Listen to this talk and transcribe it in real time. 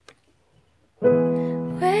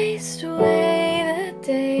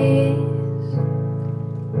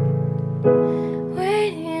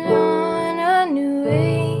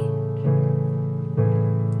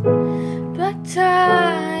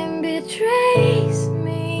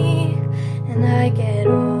get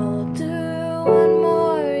older one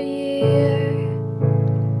more year.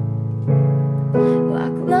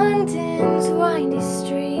 Walk London's windy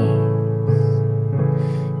streets,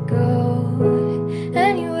 go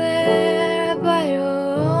anywhere but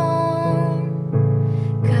home,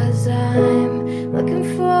 'cause I'm looking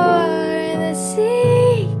for the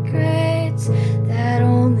secrets that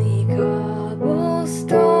only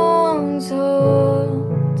cobblestones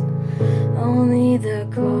hold. Only the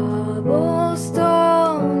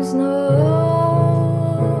cobblestones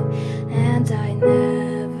know. And I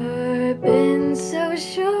never been so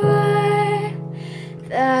sure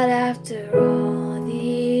that after all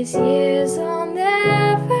these years I'll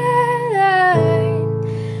never learn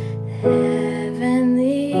the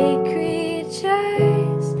heavenly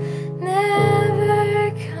creatures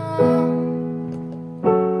never come.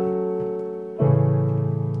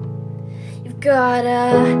 You've got a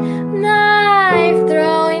knife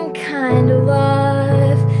throwing kind of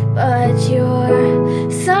love, but your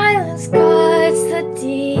silence cuts the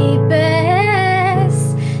deepest.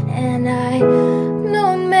 And I know I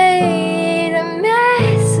made a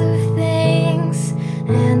mess of things,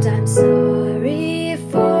 and I'm sorry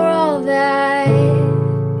for all that.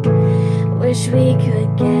 Wish we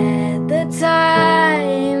could get the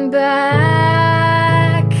time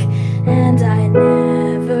back. And I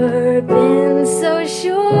never been so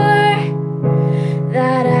sure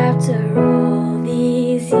that after all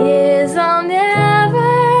these years I'll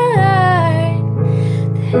never learn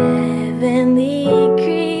the heavenly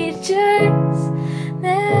creatures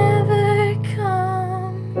never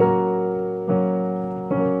come.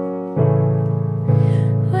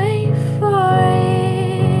 Wait for it,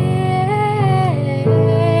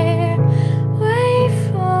 wait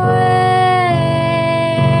for it.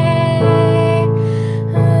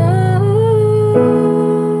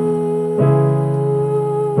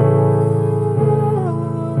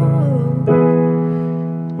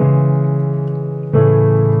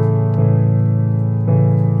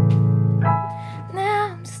 Now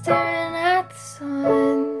I'm staring at the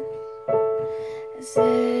sun as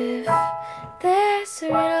if there's a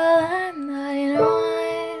riddle I'm not in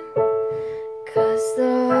on, 'cause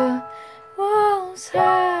the walls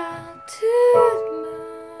howl to the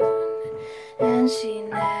moon, and she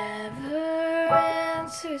never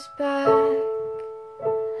answers back.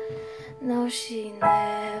 No, she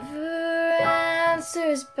never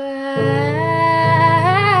answers back.